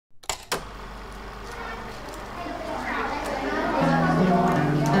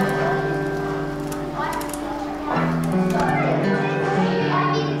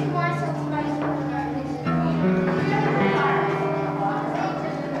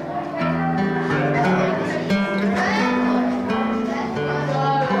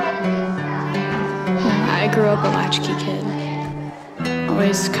up a latchkey kid,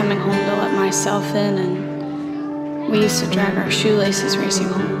 always coming home to let myself in, and we used to drag our shoelaces racing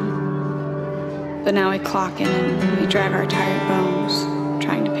home. But now we clock in and we drag our tired bones,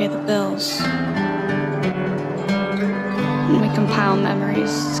 trying to pay the bills. And we compile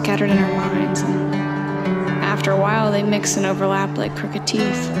memories scattered in our minds, and after a while they mix and overlap like crooked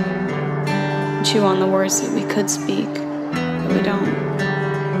teeth, and chew on the words that we could speak, but we don't.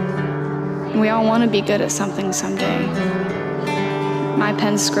 And we all want to be good at something someday. My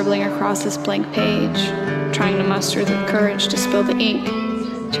pen's scribbling across this blank page, trying to muster the courage to spill the ink,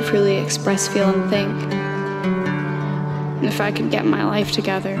 to freely express, feel, and think. And if I could get my life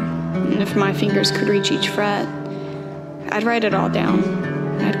together, and if my fingers could reach each fret, I'd write it all down.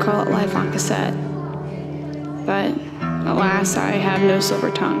 I'd call it life on cassette. But alas, I have no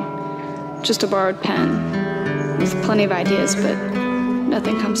silver tongue, just a borrowed pen with plenty of ideas, but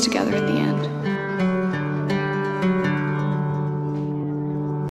nothing comes together at the end.